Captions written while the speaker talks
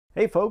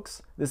Hey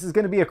folks, this is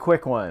going to be a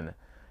quick one.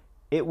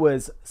 It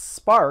was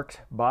sparked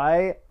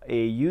by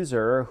a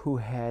user who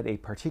had a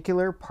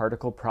particular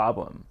particle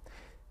problem.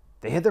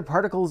 They had their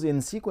particles in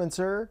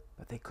Sequencer,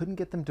 but they couldn't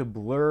get them to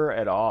blur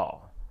at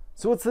all.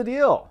 So what's the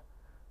deal?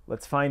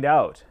 Let's find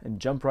out and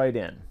jump right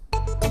in.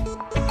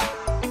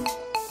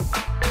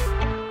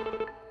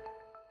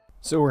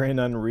 So we're in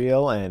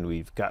Unreal and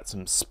we've got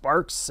some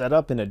sparks set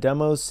up in a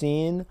demo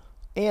scene,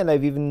 and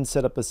I've even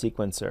set up a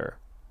sequencer.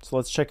 So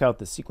let's check out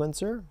the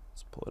sequencer.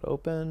 Let's pull it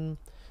open,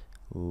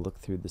 look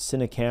through the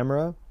Cine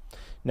camera.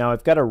 Now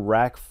I've got a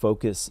rack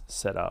focus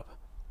set up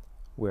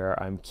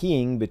where I'm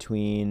keying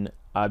between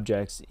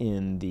objects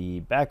in the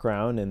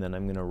background, and then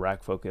I'm going to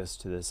rack focus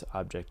to this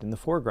object in the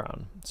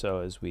foreground. So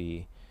as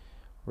we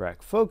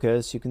rack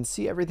focus, you can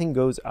see everything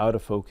goes out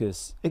of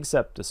focus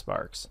except the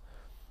sparks.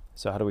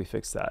 So how do we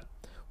fix that?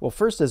 Well,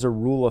 first, as a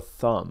rule of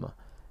thumb,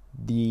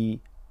 the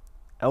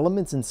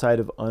elements inside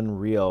of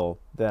Unreal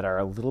that are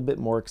a little bit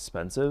more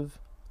expensive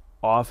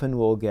often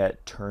will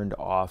get turned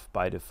off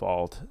by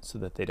default so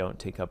that they don't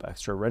take up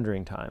extra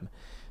rendering time.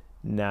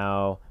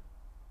 Now,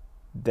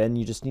 then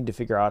you just need to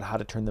figure out how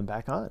to turn them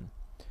back on.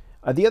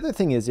 The other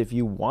thing is, if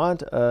you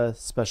want a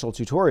special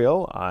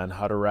tutorial on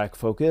how to rack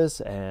focus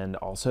and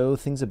also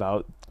things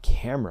about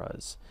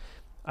cameras,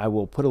 I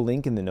will put a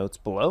link in the notes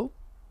below.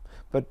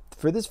 But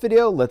for this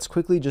video, let's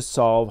quickly just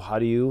solve how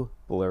do you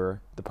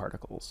blur the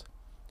particles.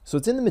 So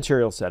it's in the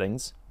material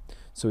settings.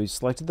 So we've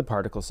selected the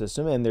particle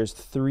system, and there's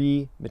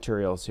 3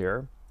 materials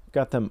here. I've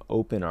got them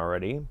open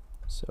already.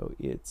 So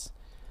it's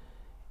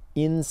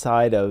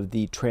inside of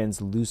the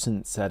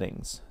translucent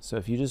settings. So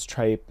if you just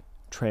type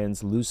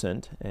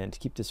translucent, and to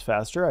keep this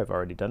faster, I've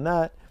already done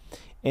that.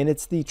 And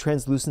it's the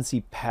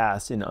translucency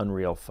pass in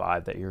Unreal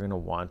 5 that you're going to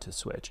want to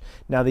switch.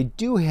 Now they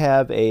do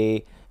have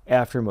a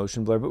after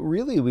motion blur, but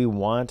really we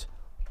want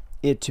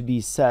it to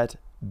be set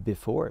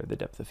before the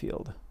depth of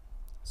field.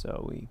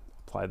 So we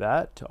apply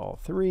that to all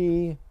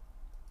 3,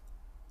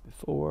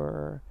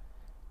 before,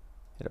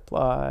 hit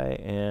apply,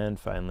 and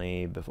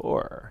finally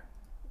before,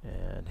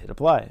 and hit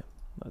apply.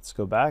 Let's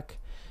go back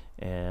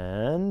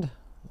and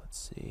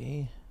let's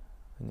see.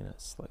 I'm going to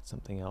select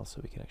something else so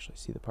we can actually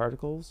see the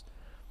particles.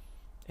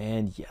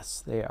 And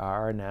yes, they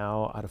are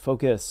now out of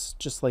focus,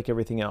 just like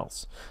everything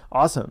else.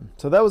 Awesome.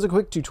 So that was a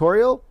quick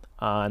tutorial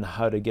on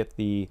how to get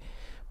the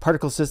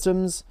particle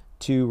systems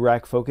to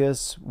rack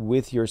focus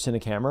with your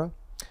Cine camera.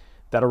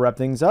 That'll wrap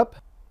things up.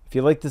 If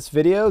you like this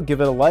video,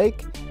 give it a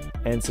like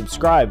and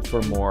subscribe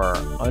for more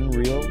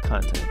Unreal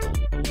content.